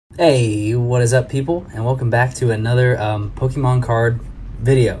Hey, what is up, people, and welcome back to another Pokemon card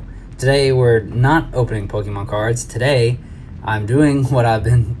video. Today we're not opening Pokemon cards. Today I'm doing what I've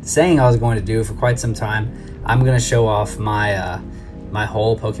been saying I was going to do for quite some time. I'm going to show off my my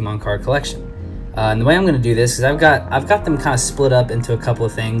whole Pokemon card collection. And the way I'm going to do this is I've got them kind of split up into a couple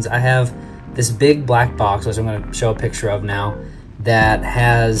of things. I have this big black box, which I'm going to show a picture of now, that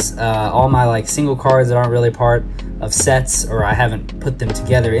has all my like single cards that aren't really part of sets, or I haven't put them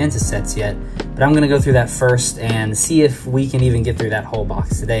together into sets yet, but I'm gonna go through that first and see if we can even get through that whole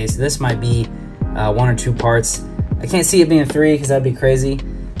box today. So this might be 1 or 2 parts. I can't see it being 3 because that'd be crazy,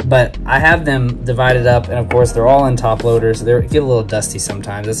 but I have them divided up, and of course they're all in top loaders, so they get a little dusty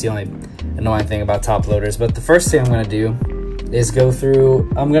sometimes. That's the only annoying thing about top loaders. But the first thing I'm gonna do is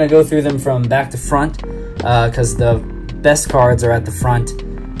I'm gonna go through them from back to front, because the best cards are at the front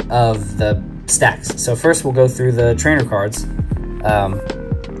of the stacks. So first we'll go through the trainer cards.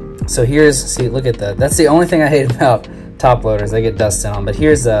 So see, look at that. That's the only thing I hate about top loaders. They get dust in them. But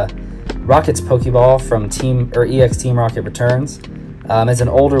here's Rocket's Pokeball from EX Team Rocket Returns. It's an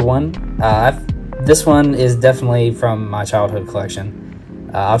older one. This one is definitely from my childhood collection.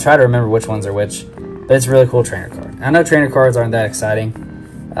 I'll try to remember which ones are which, but it's a really cool trainer card. I know trainer cards aren't that exciting.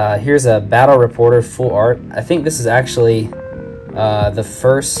 Here's a Battle Reporter full art. I think this is actually the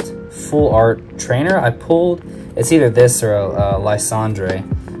first full art trainer I pulled. It's either this or a Lysandre,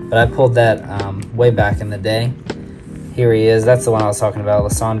 but I pulled that way back in the day. Here he is. That's the one I was talking about.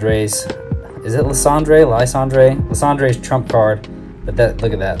 Lysandre's. Is it Lysandre? Lysandre's trump card. But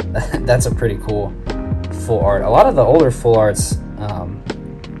look at that. That's a pretty cool full art. A lot of the older full arts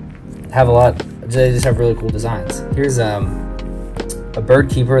have they just have really cool designs. Here's a Bird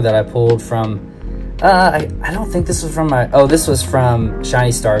Keeper that I pulled from. I don't think this was from this was from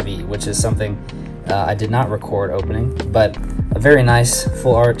Shiny Star V, which is something I did not record opening, but a very nice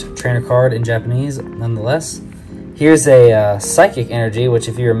full art trainer card in Japanese nonetheless. Here's a Psychic Energy, which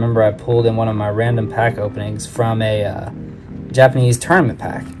if you remember I pulled in one of my random pack openings from a Japanese tournament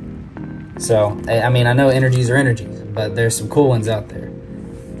pack. So, I mean, I know energies are energies, but there's some cool ones out there.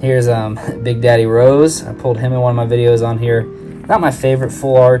 Here's Big Daddy Rose. I pulled him in one of my videos on here. Not my favorite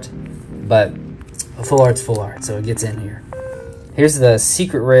full art, but full art's full art, so it gets in here. Here's the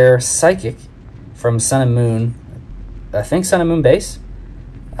secret rare Psychic from Sun and Moon. I think Sun and Moon base.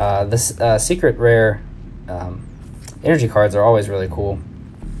 This secret rare energy cards are always really cool.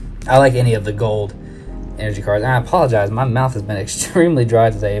 I like any of the gold energy cards. And I apologize, my mouth has been extremely dry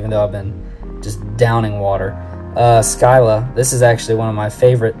today, even though I've been just downing water. Skyla. This is actually one of my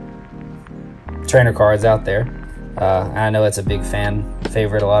favorite trainer cards out there. I know it's a big fan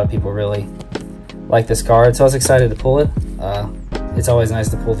favorite. A lot of people really like this card, so I was excited to pull it. It's always nice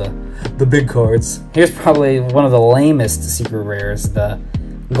to pull the big cards. Here's probably one of the lamest secret rares, the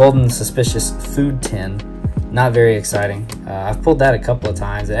Golden Suspicious Food Tin. Not very exciting. I've pulled that a couple of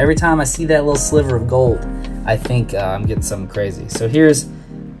times, and every time I see that little sliver of gold, I think I'm getting something crazy. So here's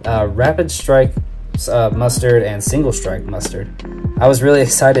Rapid Strike Mustard and Single Strike Mustard. I was really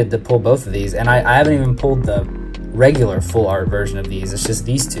excited to pull both of these, and I haven't even pulled the regular full art version of these. It's just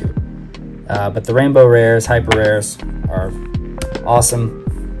these two. But the Rainbow Rares, Hyper Rares are awesome.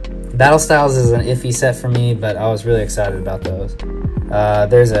 Battle Styles is an iffy set for me, but I was really excited about those.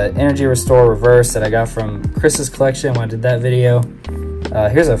 There's an Energy Restore Reverse that I got from Chris's collection when I did that video.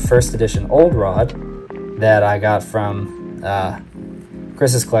 Here's a first edition Old Rod that I got from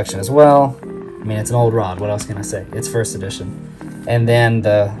Chris's collection as well. I mean, it's an old rod. What else can I say? It's first edition. And then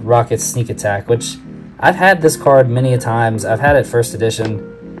the Rocket Sneak Attack, which I've had this card many a times. I've had it first edition.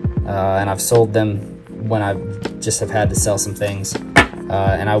 And I've sold them when I just have had to sell some things.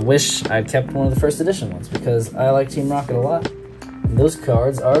 And I wish I'd kept one of the first edition ones because I like Team Rocket a lot. And those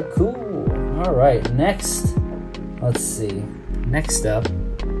cards are cool. Alright, next. Let's see. Next up,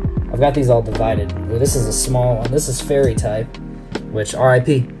 I've got these all divided. Well, this is a small one. This is Fairy type, which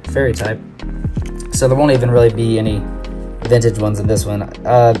RIP, Fairy type. So there won't even really be any vintage ones in this one.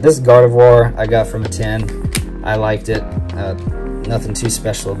 This Gardevoir I got from a tin. I liked it. Nothing too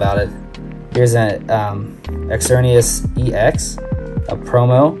special about it. Here's an Xerneas EX, a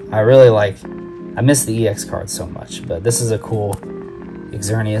promo. I miss the EX card so much, but this is a cool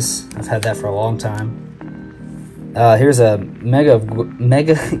Xerneas. I've had that for a long time. Here's a Mega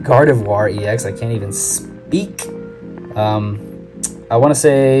Gardevoir EX. I can't even speak. I want to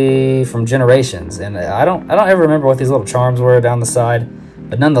say from Generations, and I don't ever remember what these little charms were down the side,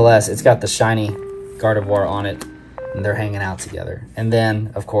 but nonetheless, it's got the shiny Gardevoir on it. And they're hanging out together. And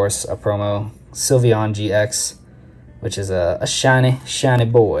then, of course, a promo, Sylveon GX, which is a shiny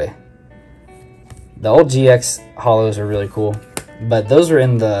boy. The old GX holos are really cool. But those were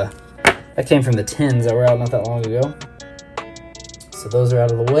in the, that came from the tins that were out not that long ago. So those are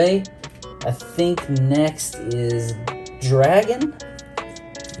out of the way. I think next is Dragon.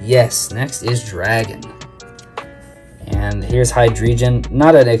 Yes, next is Dragon. And here's Hydreigon.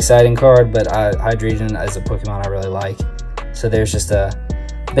 Not an exciting card, but Hydreigon is a Pokemon I really like. So there's just a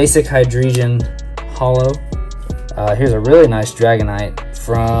basic Hydreigon holo. Here's a really nice Dragonite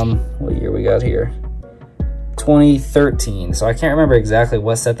from, what year we got here? 2013. So I can't remember exactly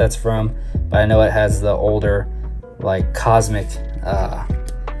what set that's from, but I know it has the older, like, cosmic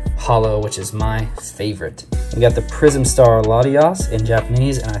holo, which is my favorite. We got the Prism Star Latios in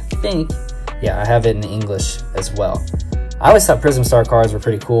Japanese, and I think, yeah, I have it in English as well. I always thought Prism Star cards were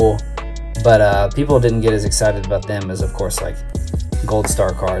pretty cool, but people didn't get as excited about them as, of course, like Gold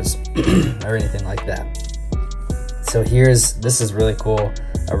Star cards or anything like that. So this is really cool,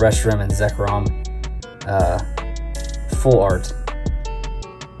 a Reshiram and Zekrom full art.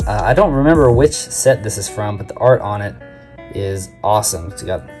 I don't remember which set this is from, but the art on it is awesome. It's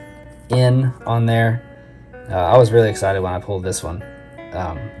got N on there. I was really excited when I pulled this one.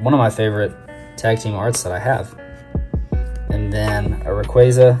 One of my favorite tag team arts that I have. And then a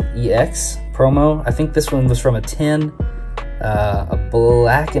Rayquaza EX promo. I think this one was from a tin, a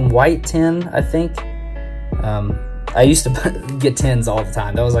black and white tin, I think. I used to get tins all the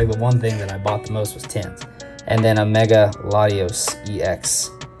time. That was like the one thing that I bought the most was tins. And then a Mega Latios EX.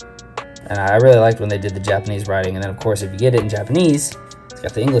 And I really liked when they did the Japanese writing. And then, of course, if you get it in Japanese, it's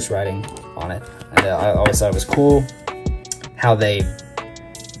got the English writing on it. And I always thought it was cool how they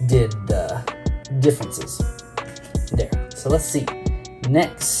did differences there. So let's see.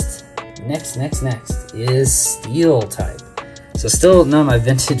 Next is Steel type. So still none of my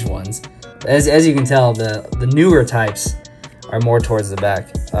vintage ones. As you can tell, the newer types are more towards the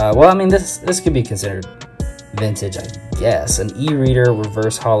back. Well, I mean, this could be considered vintage, I guess. An E-Reader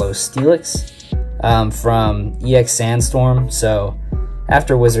Reverse Holo Steelix from EX Sandstorm. So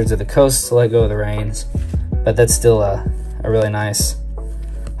after Wizards of the Coast to let go of the reins, but that's still a really nice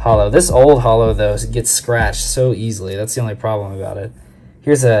holo. This old holo though gets scratched so easily. That's the only problem about it.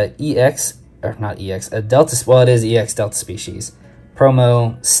 Here's a EX, or not EX, a Delta. Well, it is EX Delta Species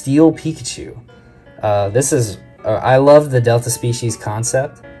promo Steel Pikachu. This is I love the Delta Species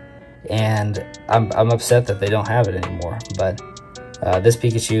concept, and I'm upset that they don't have it anymore. But this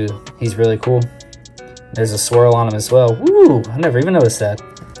Pikachu, he's really cool. There's a swirl on him as well. Woo! I never even noticed that.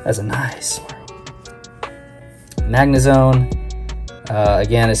 That's a nice swirl. Magnezone.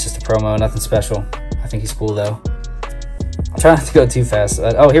 Again, it's just a promo, nothing special. I think he's cool though. I'll try not to go too fast.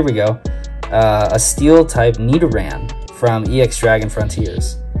 Oh, here we go. A Steel type Nidoran from EX Dragon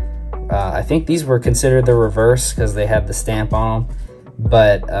Frontiers. I think these were considered the reverse because they had the stamp on them.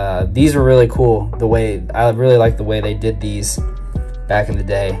 But these were really cool. I really like the way they did these back in the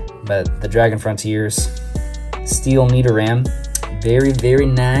day. But the Dragon Frontiers Steel Nidoran, very, very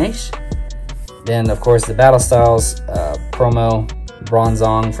nice. Then, of course, the Battle Styles promo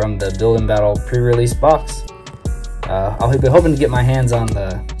Bronzong from the Build and Battle pre-release box. I'll be hoping to get my hands on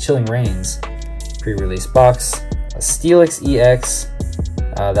the Chilling Reigns pre-release box. A Steelix EX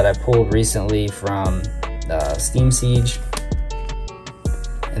that I pulled recently from Steam Siege.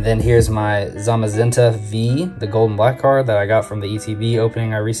 And then here's my Zamazenta V, the Golden Black card that I got from the ETB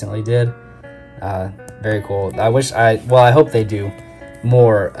opening I recently did. Very cool. I hope they do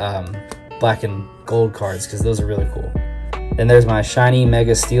more black and gold cards because those are really cool. Then there's my shiny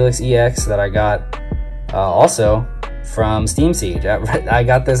Mega Steelix EX that I got also from Steam Siege. I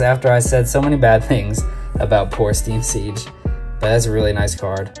got this after I said so many bad things about poor Steam Siege, but that's a really nice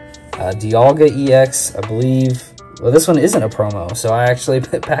card. Dialga EX, I believe. Well, this one isn't a promo, so I actually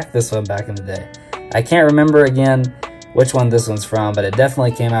packed this one back in the day. I can't remember again which one this one's from, but it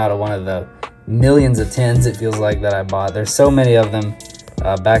definitely came out of one of the millions of tins, it feels like, that I bought. There's so many of them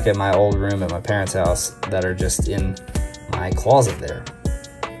back at my old room at my parents' house that are just in my closet there.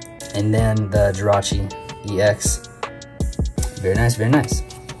 And then the Jirachi EX. Very nice, very nice.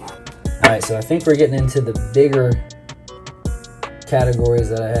 Alright, so I think we're getting into the bigger categories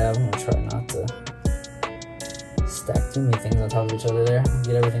that I have. I'm going to try not to stack too many things on top of each other there.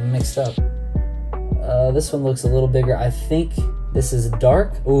 Get everything mixed up. This one looks a little bigger. I think this is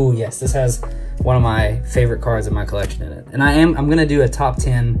dark. Oh yes, this has one of my favorite cards in my collection in it. And I'm gonna do a top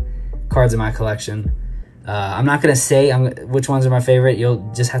 10 cards in my collection. I'm not gonna say which ones are my favorite.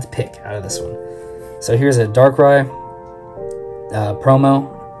 You'll just have to pick out of this one. So here's a Darkrai promo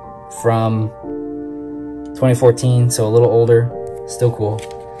from 2014, so a little older, still cool.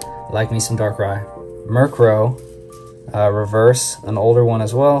 Like me some Darkrai. Murkrow reverse, an older one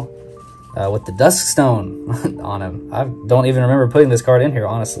as well. with the Dusk Stone on him. I don't even remember putting this card in here,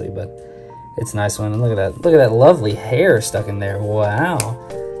 honestly, but it's a nice one. And look at that. Look at that lovely hair stuck in there. Wow.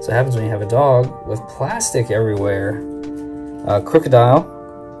 So it happens when you have a dog with plastic everywhere. Crocodile.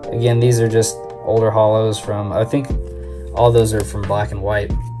 Again, these are just older hollows from, I think all those are from Black and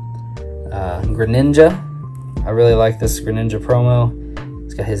White. Greninja. I really like this Greninja promo.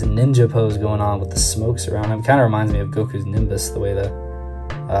 He's got his ninja pose going on with the smokes around him. Kind of reminds me of Goku's Nimbus, the way the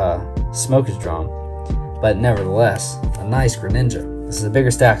smoke is drawn. But nevertheless, a nice Greninja. This is a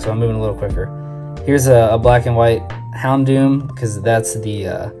bigger stack, so I'm moving a little quicker. Here's a Black and White Houndoom, because that's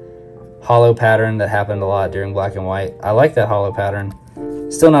the hollow pattern that happened a lot during Black and White. I like that hollow pattern.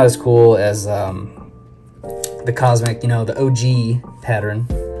 Still not as cool as the Cosmic, you know, the OG pattern.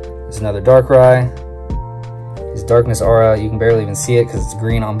 There's another Darkrai. His Darkness Aura, you can barely even see it because it's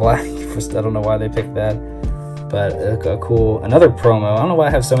green on black. I don't know why they picked that. But cool. Another promo. I don't know why I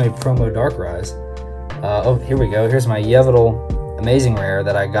have so many promo Darkrai's. Oh, here we go. Here's my Yveltal Amazing Rare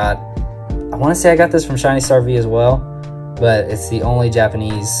that I got. I want to say I got this from Shiny Star V as well, but it's the only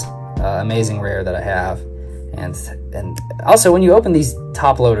Japanese Amazing Rare that I have. And also, when you open these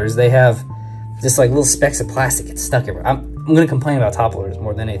top loaders, they have just like little specks of plastic. It's stuck everywhere. I'm going to complain about top loaders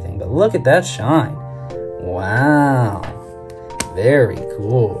more than anything, but look at that shine. Wow. Very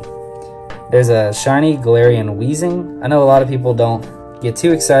cool. There's a shiny Galarian Weezing. I know a lot of people don't get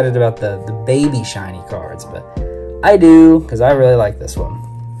too excited about the baby shiny cards, but I do, because I really like this one.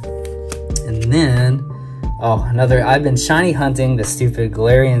 And then, oh, another, I've been shiny hunting the stupid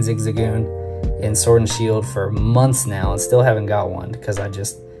Galarian Zigzagoon in Sword and Shield for months now and still haven't got one because I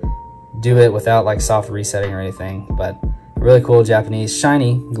just do it without like soft resetting or anything. But really cool Japanese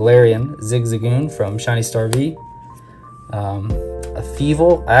shiny Galarian Zigzagoon from Shiny Star V. A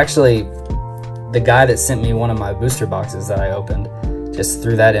Thievul. Actually, the guy that sent me one of my booster boxes that I opened just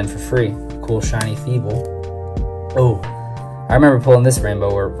threw that in for free. Cool shiny Thievul. Oh, I remember pulling this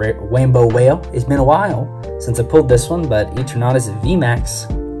Rainbow Whale. It's been a while since I pulled this one, but Eternatus VMAX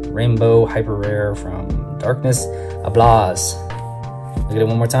Rainbow Hyper Rare from Darkness Ablaz. Look at it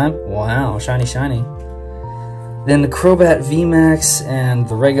one more time. Wow, shiny, shiny. Then the Crobat VMAX and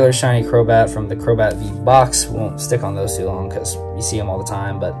the regular shiny Crobat from the Crobat V box. Won't stick on those too long because you see them all the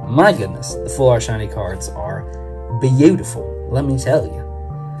time, but my goodness, the full art shiny cards are beautiful, let me tell you.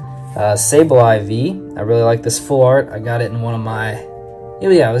 Sableye V. I really like this full art. I got it in one of my,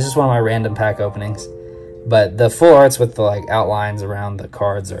 yeah, it was just one of my random pack openings. But the full arts with the like outlines around the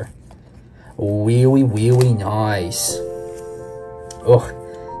cards are really nice. Oh,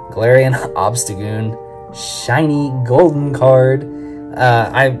 Galarian Obstagoon. Shiny golden card.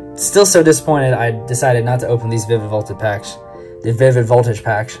 I'm still so disappointed I decided not to open these Vivid Voltage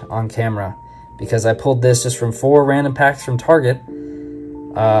packs on camera because I pulled this just from 4 random packs from Target,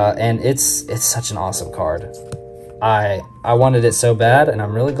 and it's such an awesome card. I wanted it so bad, and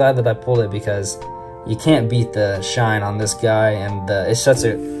I'm really glad that I pulled it because you can't beat the shine on this guy, and it's such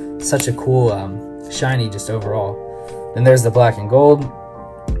a cool shiny just overall. Then there's the black and gold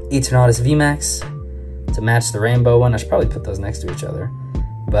Eternatus VMAX to match the rainbow one. I should probably put those next to each other,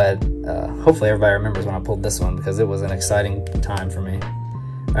 but hopefully everybody remembers when I pulled this one because it was an exciting time for me.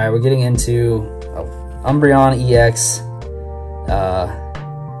 All right, we're getting into Umbreon EX.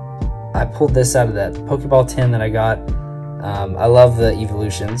 I pulled this out of that Pokeball tin that I got. I love the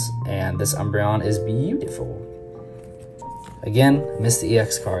evolutions, and this Umbreon is beautiful. Again, missed the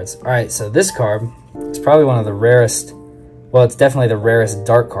EX cards. All right, so this card is probably one of the rarest, well, it's definitely the rarest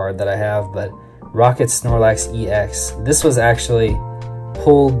dark card that I have, but Rocket Snorlax EX. This was actually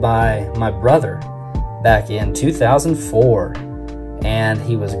pulled by my brother back in 2004, and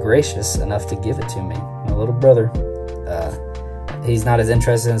he was gracious enough to give it to me. My little brother. He's not as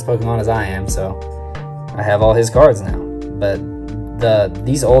interested in his Pokemon as I am, so I have all his cards now. But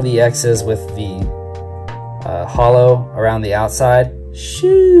these old EXs with the hollow around the outside,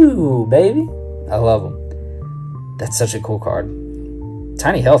 shoo, baby, I love them. That's such a cool card.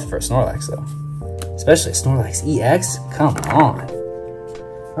 Tiny health for a Snorlax, though. Especially Snorlax EX. Come on.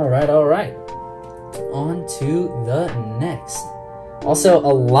 All right. On to the next. Also, a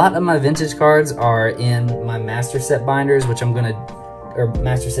lot of my vintage cards are in my Master Set binders, which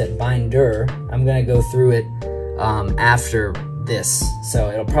Master Set binder. I'm gonna go through it after this, so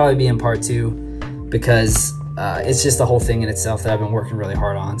it'll probably be in part 2 because it's just the whole thing in itself that I've been working really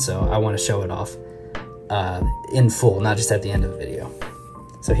hard on. So I want to show it off in full, not just at the end of the video.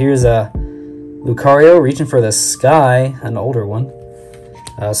 So here's a Lucario reaching for the sky, an older one.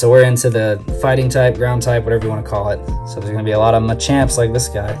 So we're into the fighting type, ground type, whatever you want to call it. So there's going to be a lot of Machamps like this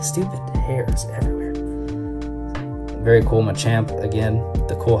guy. Stupid hairs everywhere. Very cool. Machamp again,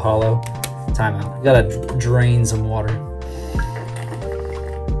 the cool holo. Timeout. Gotta drain some water.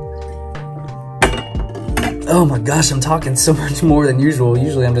 Oh my gosh, I'm talking so much more than usual.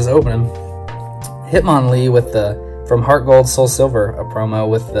 Usually I'm just opening. Hitmonlee with the from Heart Gold Soul Silver, a promo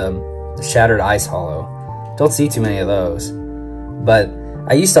with the Shattered Ice Holo. Don't see too many of those. But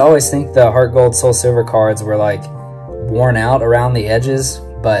I used to always think the Heart Gold Soul Silver cards were like worn out around the edges,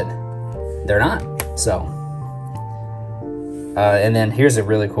 but they're not. So and then here's a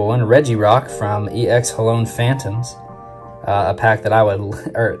really cool one, Regirock from EX Halone Phantoms, a pack that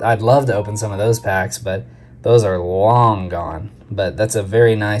I'd love to open some of those packs, but those are long gone. But that's a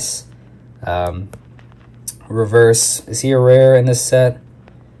very nice reverse. Is he a rare in this set?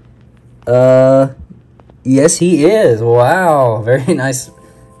 Yes, he is. Wow, very nice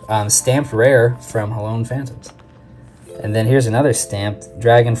stamped rare from Halone Phantoms. And then here's another stamped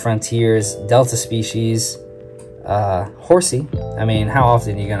Dragon Frontiers Delta Species Horsey. I mean, how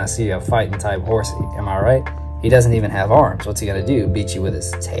often are you gonna see a fighting type Horsey? Am I right? He doesn't even have arms. What's he gonna do? Beat you with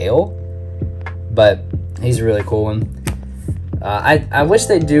his tail? But he's a really cool one. I wish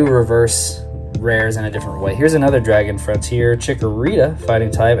they'd do reverse rares in a different way. Here's another Dragon Frontier Chikorita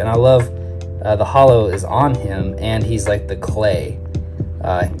fighting type, and I love the holo is on him, and he's like the clay.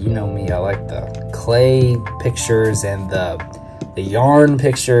 You know me, I like the clay pictures and the yarn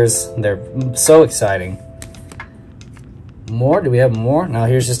pictures. They're so exciting. More? Do we have more? No,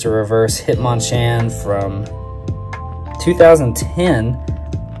 here's just a reverse Hitmonchan from 2010.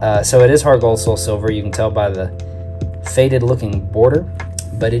 So it is Heart Gold Soul Silver. You can tell by the faded looking border,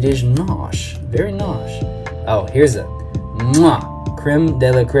 but it is nosh. Very nosh. Oh, here's a creme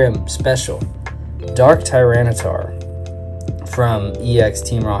de la creme special Dark Tyranitar from EX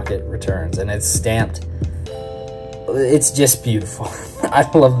Team Rocket Returns, and it's stamped. It's just beautiful. I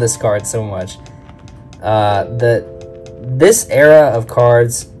love this card so much. This era of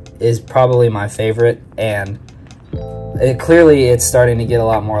cards is probably my favorite, and clearly it's starting to get a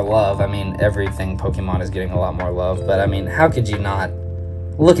lot more love. I mean, everything Pokemon is getting a lot more love, but I mean, how could you not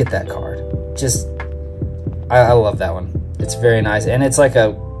look at that card? Just, I love that one. It's very nice, and it's like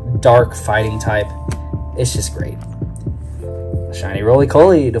a dark fighting type. It's just great. Shiny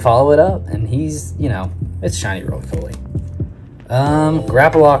Roly-Poly to follow it up, and he's, you know, it's Shiny Roly-Poly.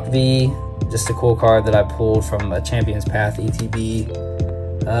 Grapplock V, just a cool card that I pulled from a Champion's Path ETB.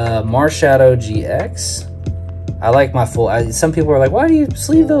 Marshadow GX. I like my full, some people are like, why do you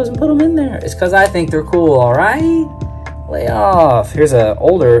sleeve those and put them in there? It's because I think they're cool, alright? Lay off. Here's an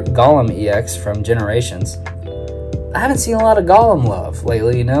older Golem EX from Generations. I haven't seen a lot of Golem love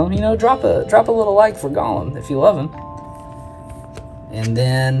lately, you know? Drop a little like for Golem if you love him. And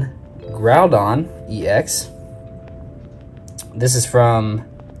then Groudon EX. This is from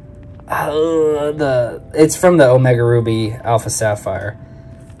it's from the Omega Ruby Alpha Sapphire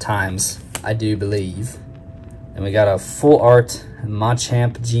times, I do believe. And we got a full art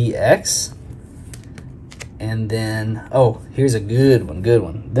Machamp GX. And then, oh, here's a good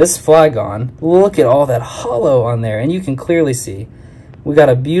one. This Flygon, look at all that holo on there, and you can clearly see we got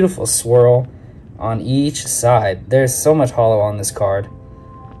a beautiful swirl on each side. There's so much holo on this card.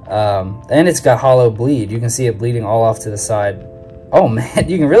 And it's got holo bleed. You can see it bleeding all off to the side. Oh man,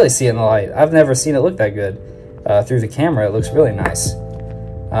 you can really see it in the light. I've never seen it look that good through the camera. It looks really nice.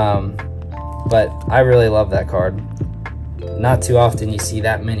 But I really love that card. Not too often you see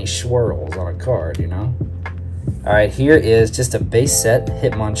that many swirls on a card, you know? Alright, here is just a base set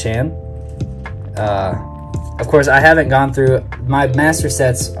Hitmonchan. Of course, I haven't gone through, my master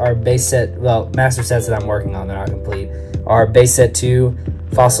sets are base set, well, master sets that I'm working on, they're not complete, are base set 2,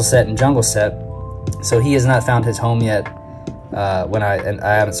 fossil set, and jungle set. So he has not found his home yet. And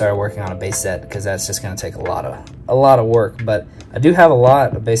I haven't started working on a base set because that's just going to take a lot of work. But I do have a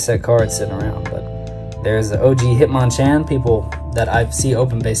lot of base set cards sitting around. But there's the OG Hitmonchan. People that I see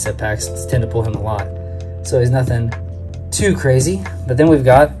open base set packs tend to pull him a lot, so he's nothing too crazy. But then we've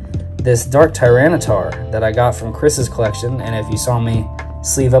got this Dark Tyranitar that I got from Chris's collection, and if you saw me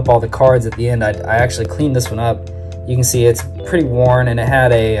sleeve up all the cards at the end, I actually cleaned this one up. You can see it's pretty worn, and it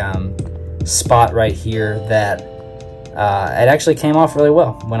had a spot right here that it actually came off really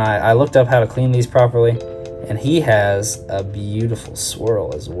well when I looked up how to clean these properly. And he has a beautiful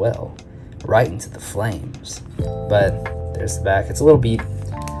swirl as well, right into the flames. But there's the back. It's a little beat,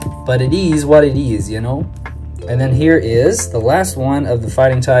 but it is what it is, you know. And then here is the last one of the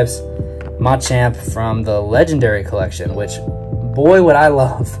fighting types, Machamp from the Legendary Collection, which, boy, would I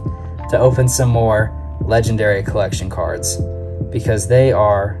love to open some more Legendary Collection cards, because they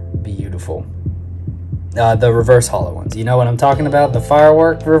are beautiful. The reverse holo ones. You know what I'm talking about? The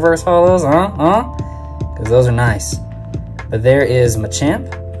firework reverse holos, huh? Because those are nice. But there is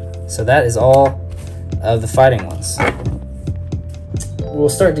Machamp. So that is all of the fighting ones. We'll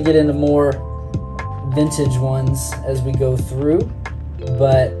start to get into more vintage ones as we go through,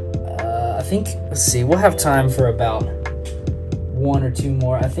 but I think, let's see, we'll have time for about 1 or 2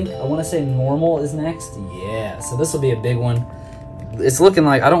 more. I want to say normal is next. Yeah, so this will be a big one. It's looking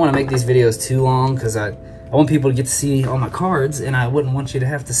like, I don't want to make these videos too long because I want people to get to see all my cards, and I wouldn't want you to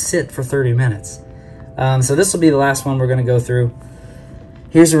have to sit for 30 minutes. So this will be the last one we're going to go through.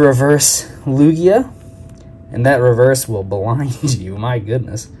 Here's a reverse Lugia, and that reverse will blind you. My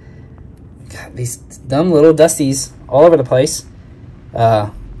goodness. God, these dumb little dusties all over the place.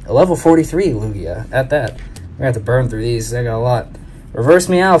 A level 43 Lugia at that. We're going to have to burn through these. I got a lot. Reverse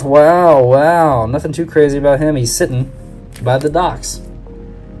Meowth. Wow. Nothing too crazy about him. He's sitting by the docks.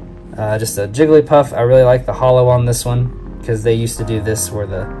 Just a Jigglypuff. I really like the holo on this one because they used to do this where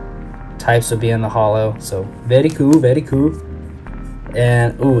the types would be in the holo. So very cool, very cool.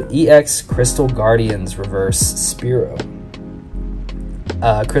 And ooh, EX Crystal Guardians reverse Spearow.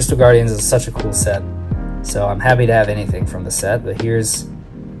 Crystal Guardians is such a cool set, so I'm happy to have anything from the set. But here's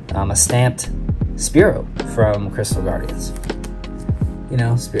a stamped Spearow from Crystal Guardians. You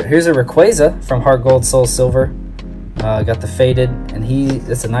know, here's a Rayquaza from Heart Gold Soul Silver. Got the faded, and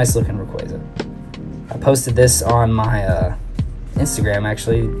it's a nice looking Rayquaza. I posted this on my Instagram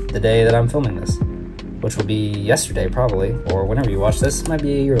actually the day that I'm filming this, which will be yesterday probably, or whenever you watch this. It might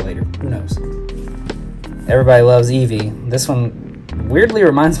be a year later, who knows. Everybody loves Eevee. This one weirdly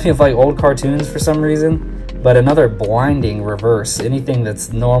reminds me of like old cartoons for some reason, but another blinding reverse. Anything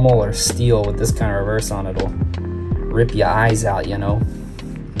that's normal or steel with this kind of reverse on it'll rip your eyes out, you know.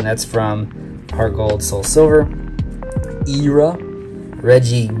 And that's from Heart Gold Soul Silver. Era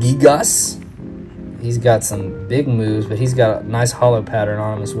Regigigas. He's got some big moves, but he's got a nice hollow pattern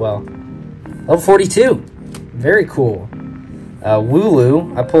on him as well. Level 42. Very cool.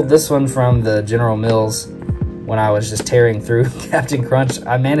 Wooloo. I pulled this one from the General Mills when I was just tearing through Captain Crunch.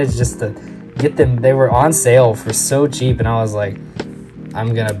 I managed just to get them. They were on sale for so cheap, and I was like,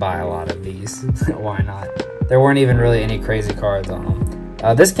 I'm going to buy a lot of these. Why not? There weren't even really any crazy cards on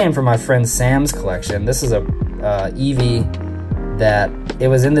them. This came from my friend Sam's collection. This is a Eevee that it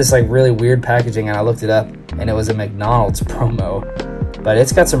was in this like really weird packaging, and I looked it up, and it was a McDonald's promo. But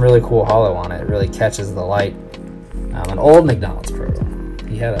it's got some really cool holo on it. It really catches the light. An old McDonald's proto.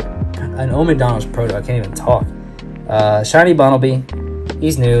 He had an old McDonald's proto. I can't even talk. Shiny Bunnelby.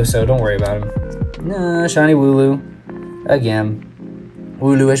 He's new, so don't worry about him. Nah, Shiny Wooloo. Again.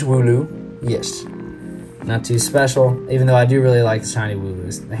 Wooloo-ish Wooloo. Yes. Not too special, even though I do really like the Shiny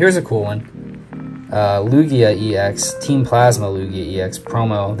Wooloos. Here's a cool one. Lugia EX. Team Plasma Lugia EX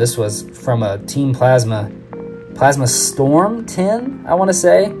promo. This was from a Team Plasma Storm 10, I want to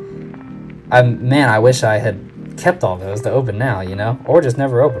say. Man, I wish I had kept all those to open now, you know, or just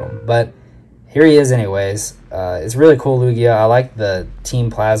never open them. But here he is anyways. It's really cool Lugia. I like the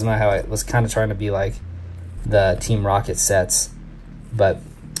Team Plasma, how it was kind of trying to be like the Team Rocket sets, but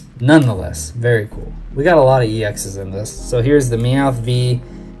nonetheless, very cool. We got a lot of EXs in this. So here's the Meowth V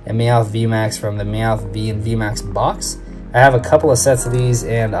and Meowth VMAX from the Meowth V and VMAX box. I have a couple of sets of these,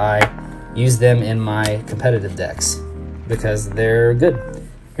 and I use them in my competitive decks because they're good.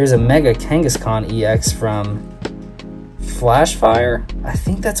 Here's a Mega Kangaskhan EX from Flashfire. I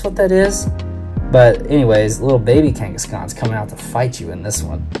think that's what that is. But anyways, little baby Kangaskhan's coming out to fight you in this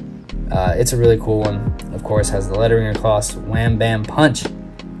one. It's a really cool one. Of course, has the lettering across. Wham Bam Punch.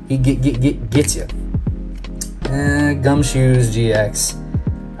 He gets you. Gumshoes GX.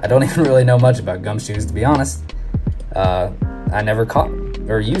 I don't even really know much about Gumshoes, to be honest. I never caught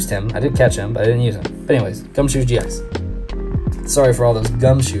or used him. I did catch him, but I didn't use him. But anyways, Gumshoes GX. Sorry for all those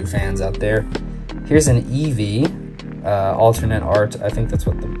Gumshoe fans out there. Here's an Eevee, alternate art. I think that's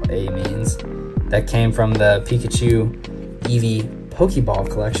what the A means. That came from the Pikachu Eevee Pokeball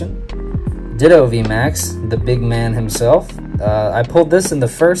collection. Ditto VMAX, the big man himself. I pulled this in the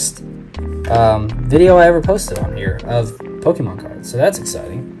first video I ever posted on here of Pokemon cards, so that's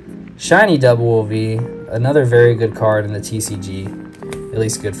exciting. Shiny Double V, another very good card in the TCG, at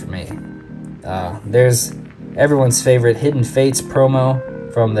least good for me. There's everyone's favorite Hidden Fates promo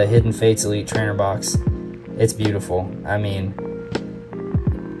from the Hidden Fates Elite Trainer box. It's beautiful. I mean,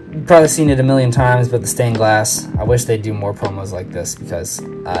 you've probably seen it a million times, but the stained glass, I wish they'd do more promos like this because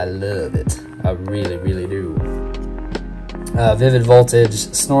I love it. I really, really do. Vivid Voltage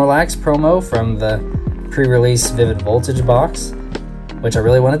Snorlax promo from the pre-release Vivid Voltage box, which I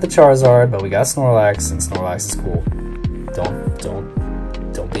really wanted the Charizard, but we got Snorlax, and Snorlax is cool.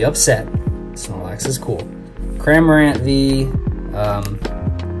 Don't be upset. Snorlax is cool. Cramorant V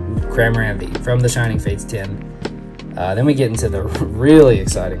from the Shining Fates 10. Then we get into the really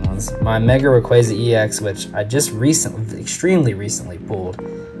exciting ones. My Mega Rayquaza EX, which I just extremely recently pulled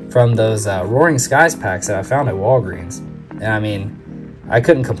from those Roaring Skies packs that I found at Walgreens. And I mean, I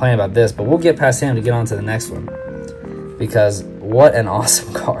couldn't complain about this, but we'll get past him to get on to the next one. Because what an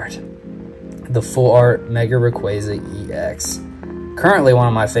awesome card. The Full Art Mega Rayquaza EX. Currently one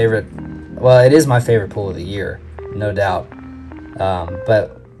of my favorite, well, it is my favorite pull of the year, no doubt.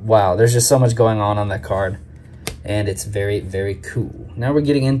 But wow, there's just so much going on that card. And it's very, very cool. Now we're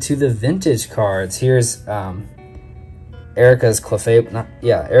getting into the vintage cards. Here's Erica's Clefable,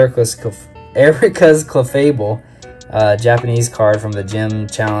 Erica's Clefable, Japanese card from the Gym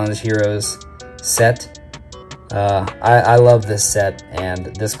Challenge Heroes set. I love this set,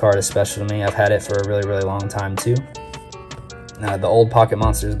 and this card is special to me. I've had it for a really, really long time too. The old Pocket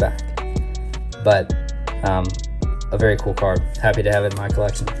Monster is back, but a very cool card. Happy to have it in my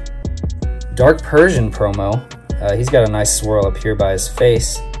collection. Dark Persian promo. He's got a nice swirl up here by his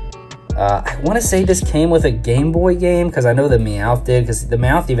face. I want to say this came with a Game Boy game, because I know the Meowth did, because the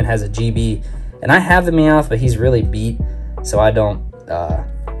Meowth even has a GB. And I have the Meowth, but he's really beat, so I don't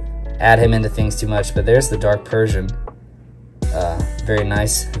add him into things too much. But there's the Dark Persian. Very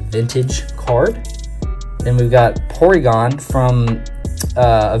nice vintage card. Then we've got Porygon from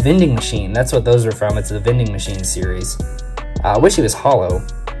a vending machine. That's what those are from. It's the vending machine series. I wish he was hollow.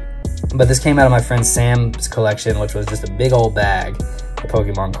 But this came out of my friend Sam's collection, which was just a big old bag of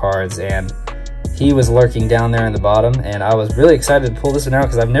Pokemon cards, and he was lurking down there in the bottom, and I was really excited to pull this one out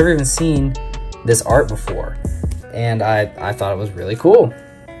because I've never even seen this art before, and I thought it was really cool.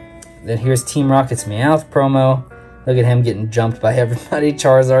 Then here's Team Rocket's Meowth promo. Look at him getting jumped by everybody.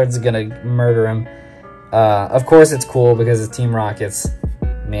 Charizard's gonna murder him. Of course it's cool because it's Team Rocket's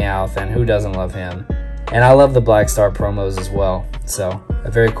Meowth, and who doesn't love him? And I love the Black Star promos as well. So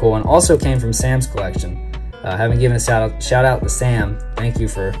a very cool one. Also came from Sam's collection. Haven't given a shout out to Sam. Thank you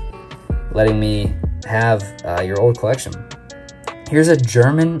for letting me have your old collection. Here's a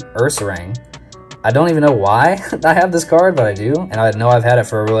German Ursaring. I don't even know why I have this card, but I do. And I know I've had it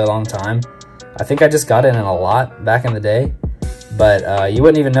for a really long time. I think I just got it in a lot back in the day. But you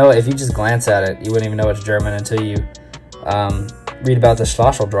wouldn't even know it. If you just glance at it, you wouldn't even know it's German until you read about the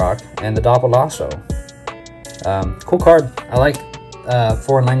Schlosseldrache and the Doppellasho. Cool card. I like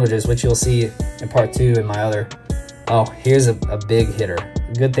foreign languages, which you'll see in part 2 in my other. Oh, here's a big hitter.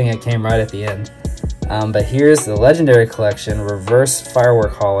 Good thing it came right at the end. But here's the Legendary Collection Reverse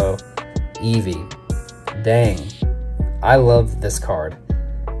Firework Hollow Eevee. Dang, I love this card.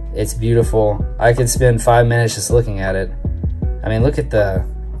 It's beautiful. I could spend 5 minutes just looking at it. I mean, look at the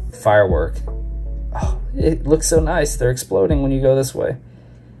firework. Oh, it looks so nice. They're exploding when you go this way.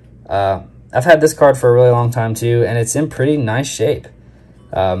 I've had this card for a really long time too, and it's in pretty nice shape.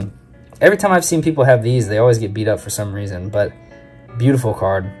 Every time I've seen people have these, they always get beat up for some reason, but beautiful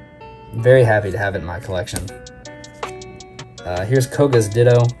card. Very happy to have it in my collection. Here's Koga's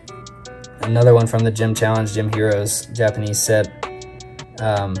Ditto. Another one from the Gym Challenge, Gym Heroes Japanese set.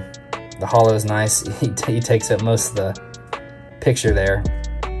 The hollow is nice. He takes up most of the picture there,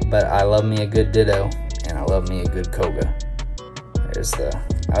 but I love me a good Ditto, and I love me a good Koga. There's the...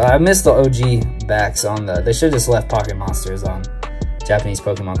 I missed the OG backs on the... They should have just left Pocket Monsters on Japanese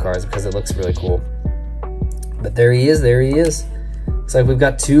Pokemon cards because it looks really cool. But there he is, there he is. Looks like we've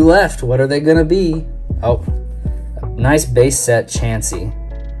got 2 left. What are they gonna be? Oh, a nice base set Chansey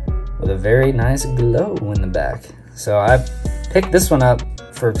with a very nice glow in the back. So I picked this one up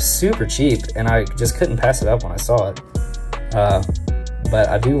for super cheap, and I just couldn't pass it up when I saw it. But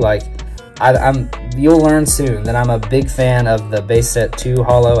I do like... You'll learn soon that I'm a big fan of the base set 2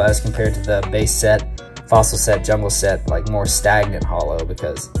 hollow as compared to the base set, fossil set, jungle set, like more stagnant hollow,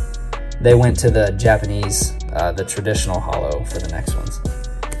 because they went to the Japanese, the traditional hollow for the next ones.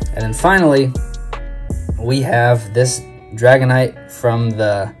 And then finally, we have this Dragonite from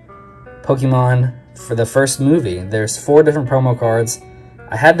the Pokemon for the first movie. There's 4 different promo cards.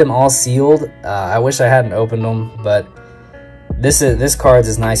 I had them all sealed. I wish I hadn't opened them, but this card's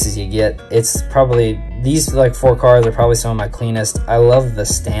as nice as you get. It's probably, these like 4 cards are probably some of my cleanest. I love the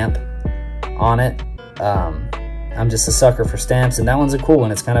stamp on it. I'm just a sucker for stamps, and that one's a cool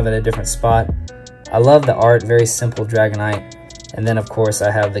one. It's kind of at a different spot. I love the art, very simple Dragonite. And then of course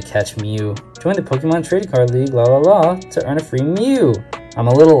I have the Catch Mew. Join the Pokemon Trading Card League, la la la, to earn a free Mew. I'm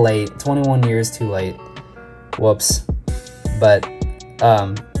a little late, 21 years too late. Whoops. But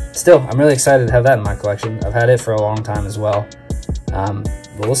still, I'm really excited to have that in my collection. I've had it for a long time as well.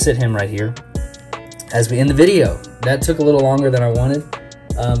 But we'll sit him right here as we end the video. That took a little longer than I wanted,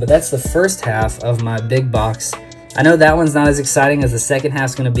 but that's the first half of my big box. I know that one's not as exciting as the second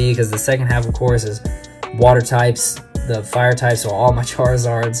half's going to be, because the second half, of course, is water types, the fire types, so all my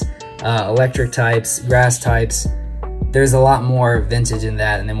Charizards, electric types, grass types. There's a lot more vintage in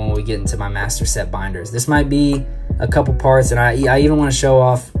that, and then when we get into my master set binders, this might be a couple parts, and I even want to show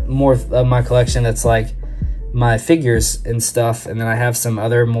off more of my collection that's like my figures and stuff, and then I have some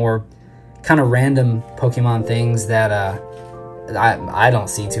other more kind of random Pokemon things that I don't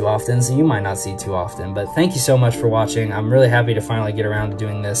see too often, so you might not see too often. But thank you so much for watching. I'm really happy to finally get around to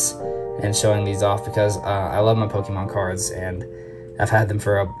doing this and showing these off, because I love my Pokemon cards, and I've had them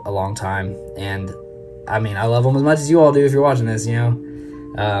for a long time, and I mean, I love them as much as you all do if you're watching this, you know.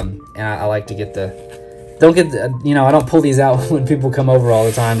 And I like to get I don't pull these out when people come over all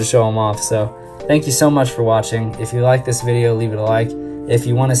the time to show them off. So thank you so much for watching. If you like this video, leave it a like. If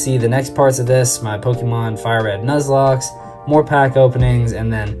you want to see the next parts of this, my Pokemon Fire Red Nuzlocke, more pack openings,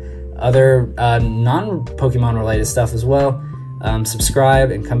 and then other non-Pokemon related stuff as well, subscribe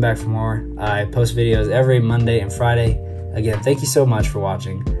and come back for more. I post videos every Monday and Friday. Again, thank you so much for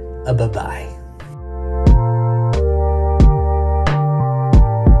watching. Bye-bye.